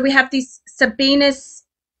brother, so we have this Sabinus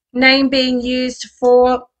name being used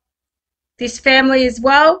for this family as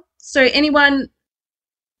well. So anyone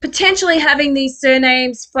potentially having these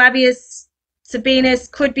surnames, Flavius,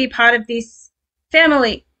 Sabinus, could be part of this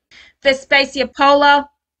family. Vespasia Pola,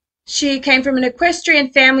 she came from an equestrian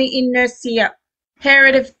family in Nursia.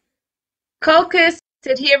 Herod of Colchis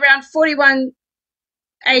said here around 41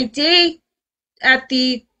 AD, at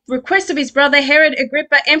the request of his brother Herod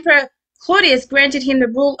Agrippa, Emperor Claudius granted him the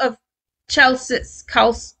rule of Chalcis,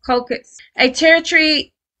 Colchis, a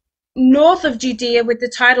territory north of Judea with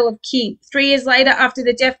the title of king. 3 years later, after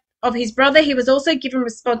the death of his brother, he was also given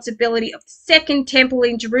responsibility of the second temple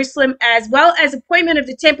in Jerusalem, as well as appointment of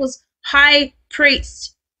the temple's high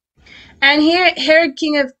priest. And here, Herod,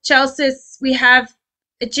 king of Chalcis, we have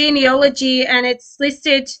a genealogy, and it's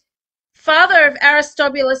listed father of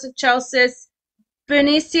Aristobulus of Chalcis,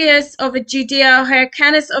 Bernicius of Judea,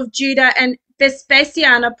 Hyrcanus of Judah, and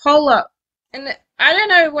Vespasian Apollo. And I don't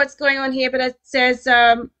know what's going on here, but it says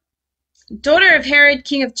daughter of Herod,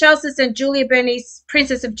 king of Chalcis, and Julia Bernice,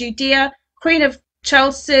 princess of Judea, queen of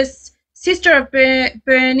Chalcis, sister of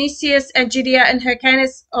Bernicius and Judea, and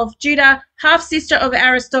Hyrcanus of Judah, half-sister of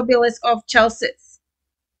Aristobulus of Chalcis.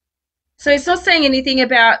 So it's not saying anything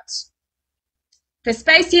about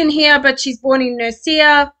Vespasian here, but she's born in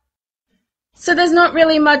Nicaea. So there's not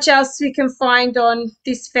really much else we can find on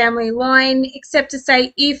this family line, except to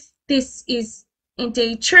say if this is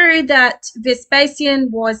indeed true, that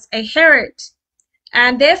Vespasian was a Herod,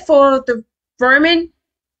 and therefore the Roman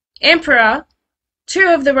emperor, two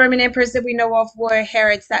of the Roman emperors that we know of were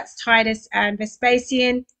Herods, that's Titus and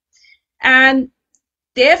Vespasian, and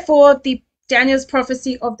therefore the Daniel's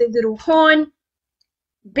prophecy of the little horn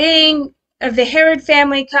being of the Herod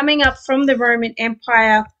family coming up from the Roman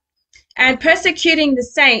Empire and persecuting the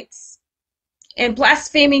saints and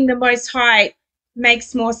blaspheming the Most High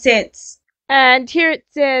makes more sense. And here it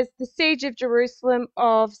says the siege of Jerusalem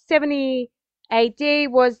of 70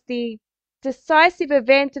 AD was the decisive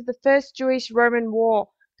event of the First Jewish-Roman War.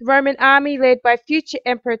 The Roman army, led by future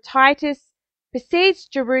Emperor Titus,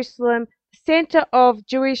 besieged Jerusalem, the center of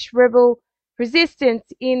Jewish rebel resistance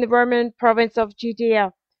in the Roman province of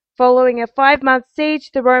Judea. Following a 5-month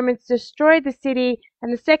siege, the Romans destroyed the city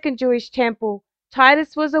and the second Jewish temple.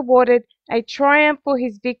 Titus was awarded a triumph for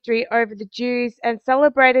his victory over the Jews and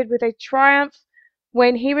celebrated with a triumph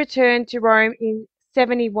when he returned to Rome in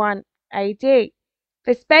 71 AD.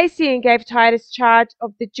 Vespasian gave Titus charge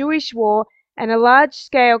of the Jewish war, and a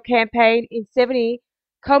large-scale campaign in 70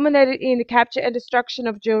 culminated in the capture and destruction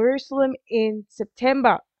of Jerusalem in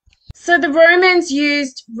September. So the Romans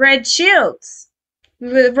used red shields.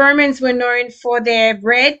 The Romans were known for their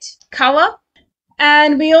red color.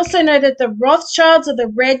 And we also know that the Rothschilds, or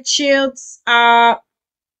the Red Shields, are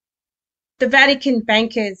the Vatican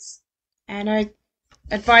bankers. And I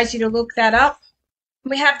advise you to look that up.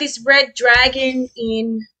 We have this red dragon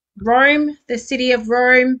in Rome, the city of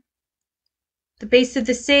Rome, the beast of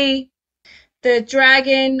the sea, the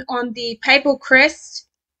dragon on the papal crest.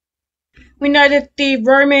 We know that the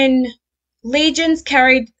Roman legions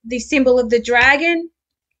carried the symbol of the dragon,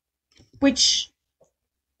 which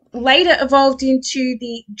later evolved into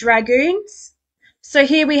the dragoons. So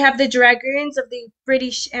here we have the dragoons of the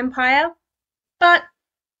British Empire. But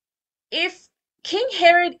if King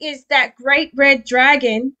Herod is that great red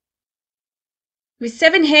dragon with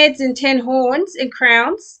 7 heads and 10 horns and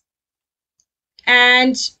crowns,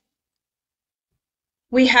 and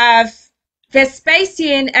we have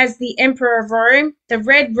Vespasian as the emperor of Rome, the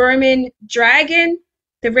red Roman dragon,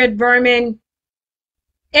 the red Roman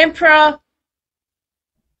emperor,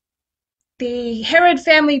 the Herod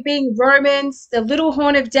family being Romans, the little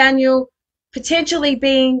horn of Daniel potentially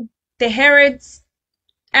being the Herods,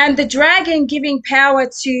 and the dragon giving power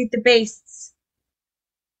to the beasts.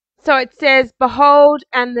 So it says, behold,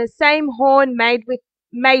 and the same horn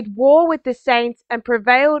made war with the saints and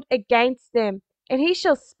prevailed against them. And he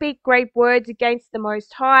shall speak great words against the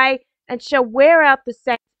Most High, and shall wear out the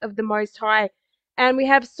saints of the Most High. And we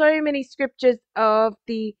have so many scriptures of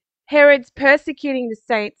the Herods persecuting the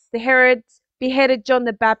saints. The Herods beheaded John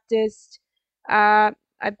the Baptist. I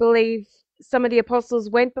believe some of the apostles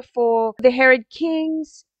went before the Herod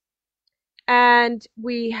kings. And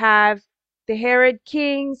we have the Herod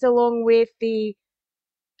kings along with the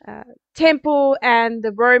temple and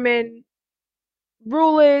the Roman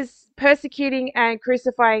rulers persecuting and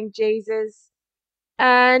crucifying Jesus.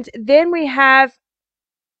 And then we have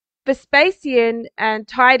Vespasian and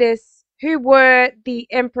Titus, who were the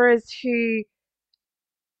emperors who,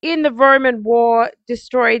 in the Roman war,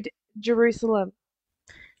 destroyed Jerusalem.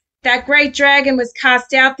 That great dragon was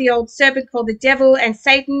cast out, the old serpent called the devil and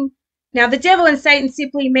Satan. Now, the devil and Satan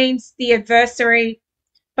simply means the adversary,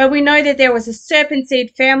 but we know that there was a serpent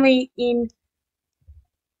seed family in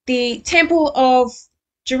the temple of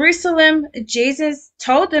Jerusalem. Jesus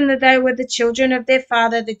told them that they were the children of their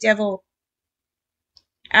father, the devil,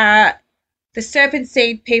 the serpent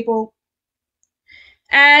seed people.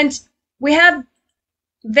 And we have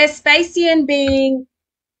Vespasian being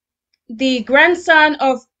the grandson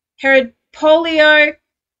of Herod Polio,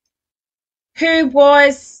 who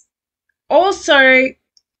was also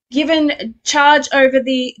given charge over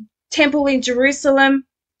the temple in Jerusalem.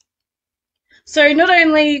 So not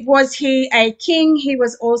only was he a king, he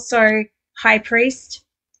was also high priest.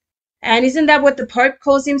 And isn't that what the Pope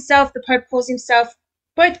calls himself? The Pope calls himself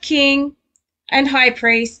both king and high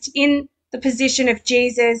priest in the position of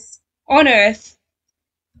Jesus on earth.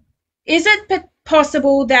 Is it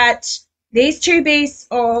possible that these two beasts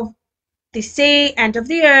of the sea and of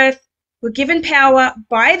the earth were given power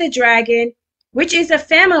by the dragon, which is a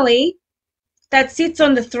family that sits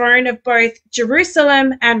on the throne of both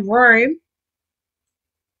Jerusalem and Rome,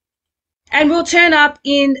 and will turn up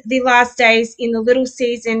in the last days in the little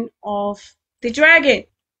season of the dragon?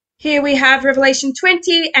 Here we have Revelation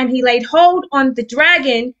 20, and he laid hold on the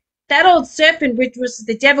dragon, that old serpent which was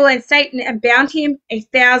the devil and Satan, and bound him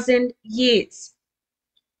 1,000 years.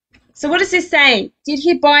 So what is this saying? Did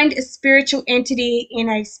he bind a spiritual entity in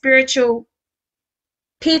a spiritual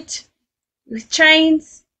pit with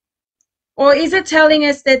chains? Or is it telling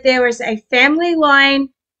us that there was a family line,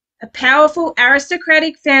 a powerful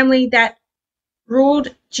aristocratic family that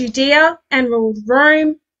ruled Judea and ruled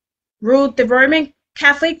Rome, ruled the Roman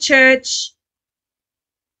Catholic Church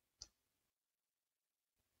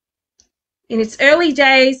in its early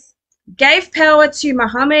days, gave power to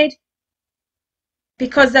Muhammad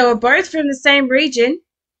because they were both from the same region?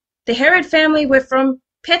 The Herod family were from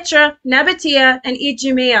Petra, Nabatea, and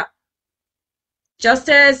Idumea, just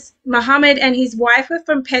as Muhammad and his wife were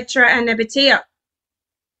from Petra and Nabatea.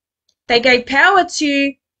 They gave power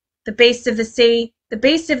to the beasts of the sea, the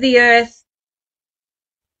beasts of the earth,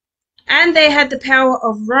 and they had the power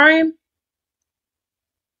of Rome.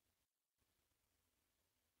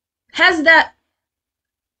 Has that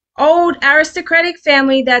old aristocratic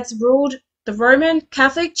family that's ruled the Roman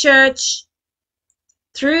Catholic Church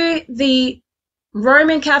through the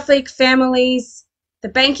Roman Catholic families, the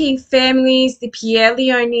banking families, the Pierre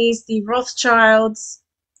Leonis, the Rothschilds,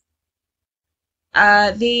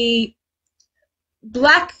 the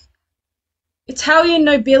black Italian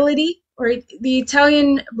nobility, or the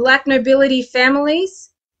Italian black nobility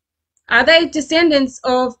families, are they descendants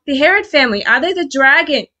of the Herod family? Are they the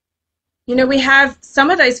dragon? You know, we have some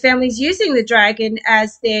of those families using the dragon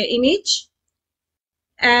as their image.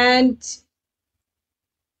 And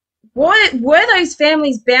were those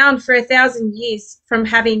families bound for 1,000 years from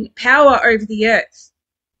having power over the earth,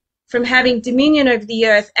 from having dominion over the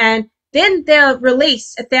earth? And then they're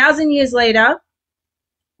released 1,000 years later.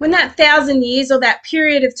 When that 1,000 years or that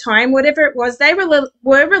period of time, whatever it was, they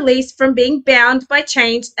were released from being bound by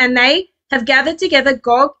chains, and they have gathered together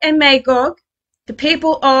Gog and Magog, the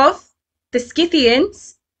people of the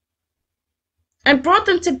Scythians, and brought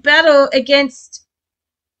them to battle against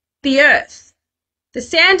the earth, the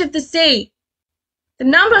sand of the sea, the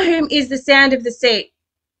number whom is the sand of the sea.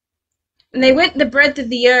 And they went the breadth of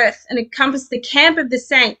the earth and encompassed the camp of the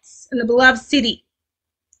saints and the beloved city.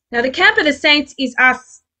 Now the camp of the saints is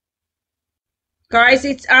us, guys.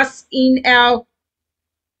 It's us in our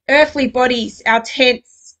earthly bodies, our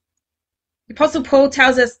tents. The Apostle Paul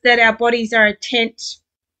tells us that our bodies are a tent,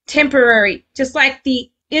 temporary, just like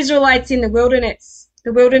the Israelites in the wilderness.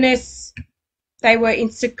 The wilderness, they were in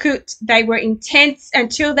Sukkot, they were in tents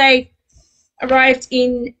until they arrived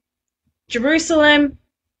in Jerusalem,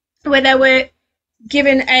 where they were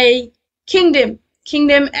given a kingdom,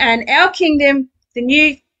 and our kingdom, the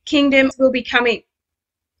new kingdom, will be coming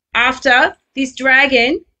after this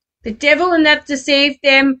dragon, the devil, and that deceived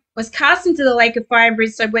them, was cast into the lake of fire and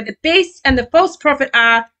brimstone, where the beast and the false prophet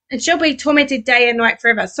are, and shall be tormented day and night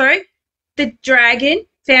forever. So the dragon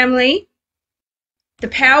family, the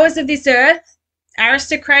powers of this earth,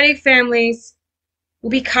 aristocratic families, will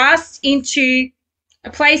be cast into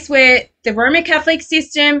a place where the Roman Catholic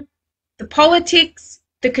system, the politics,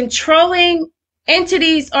 the controlling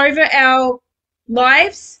entities over our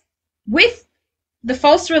lives with the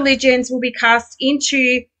false religions will be cast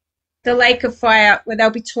into the lake of fire, where they'll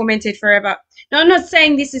be tormented forever. Now, I'm not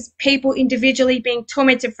saying this is people individually being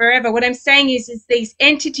tormented forever. What I'm saying is these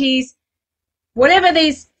entities, whatever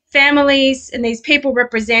these families and these people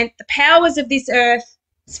represent, the powers of this earth,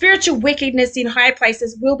 spiritual wickedness in high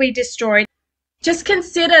places will be destroyed. Just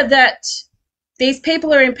consider that these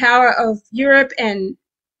people are in power of Europe and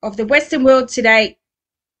of the Western world today.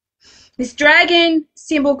 This dragon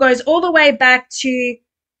symbol goes all the way back to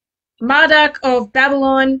Marduk of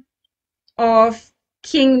Babylon, of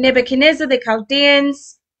King Nebuchadnezzar, the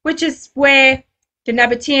Chaldeans, which is where the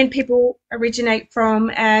Nabatean people originate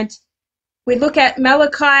from. And we look at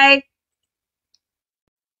Malachi.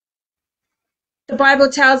 The Bible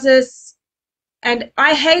tells us, and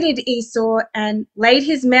I hated Esau and laid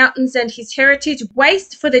his mountains and his heritage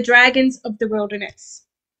waste for the dragons of the wilderness.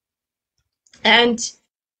 And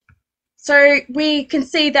so we can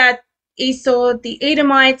see that Esau, the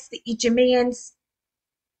Edomites, the Idumeans,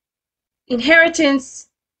 inheritance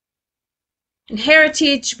and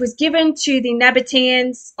heritage was given to the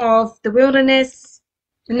Nabateans of the wilderness.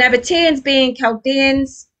 The Nabateans being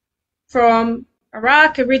Chaldeans from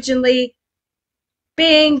Iraq originally,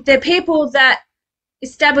 being the people that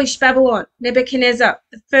established Babylon. Nebuchadnezzar,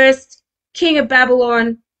 the first king of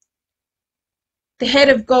Babylon, the head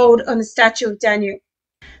of gold on the statue of Daniel.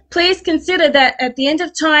 Please consider that at the end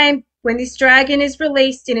of time, when this dragon is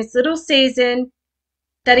released in its little season,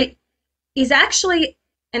 that it is actually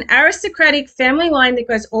an aristocratic family line that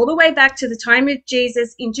goes all the way back to the time of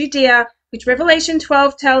Jesus in Judea, which Revelation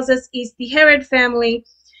 12 tells us is the Herod family.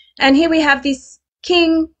 And here we have this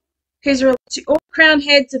king who's related to all crowned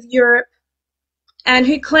heads of Europe and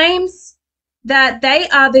who claims that they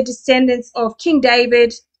are the descendants of King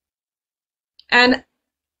David and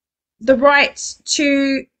the right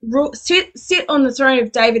to sit on the throne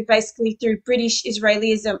of David basically through British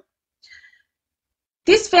Israelism.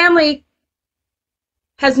 This family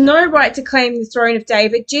has no right to claim the throne of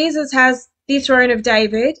David. Jesus has the throne of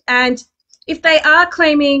David, and if they are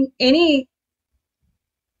claiming any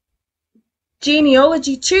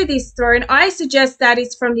genealogy to this throne, I suggest that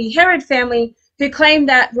is from the Herod family, who claimed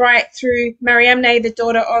that right through Mariamne, the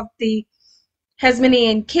daughter of the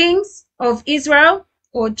Hasmonean kings of Israel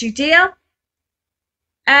or Judea.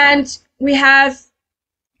 And we have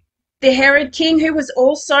the Herod king, who was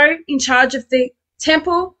also in charge of the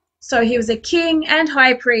temple. So he was a king and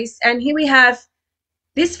high priest. And here we have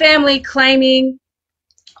this family claiming,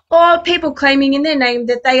 or people claiming in their name,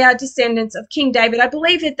 that they are descendants of King David. I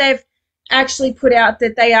believe that they've actually put out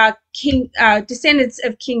that they are descendants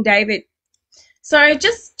of King David. So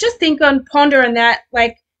just ponder on that.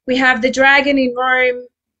 Like, we have the dragon in Rome,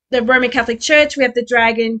 the Roman Catholic Church. We have the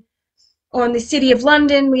dragon on the City of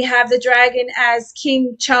London. We have the dragon as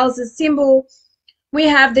King Charles's symbol. We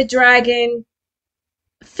have the dragon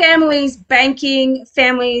families, banking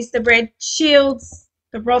families, the Red Shields,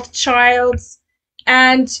 the Rothschilds,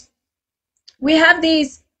 and we have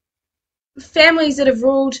these families that have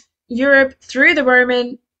ruled Europe through the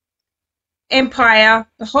Roman Empire,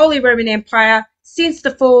 the Holy Roman Empire, since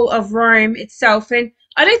the fall of Rome itself. And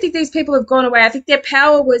I don't think these people have gone away. I think their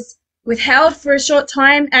power was withheld for a short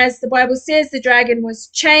time. As the Bible says, the dragon was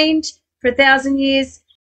chained for 1,000 years.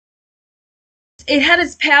 It had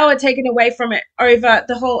its power taken away from it over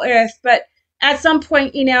the whole earth, but at some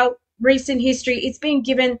point in our recent history, it's been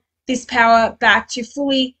given this power back to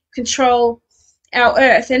fully control our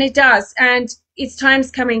earth, and it does, and its time's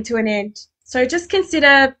coming to an end. So just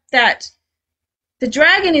consider that the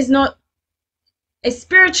dragon is not a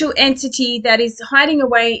spiritual entity that is hiding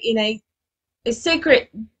away in a secret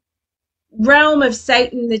realm of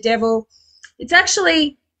Satan, the devil. It's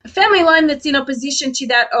actually a family line that's in opposition to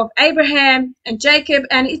that of Abraham and Jacob,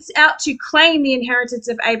 and it's out to claim the inheritance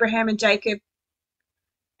of Abraham and Jacob.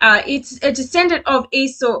 It's a descendant of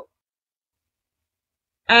Esau,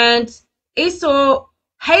 and Esau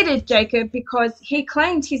hated Jacob because he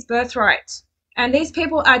claimed his birthright, and these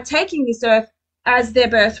people are taking this earth as their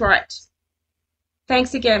birthright.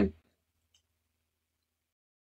 Thanks again.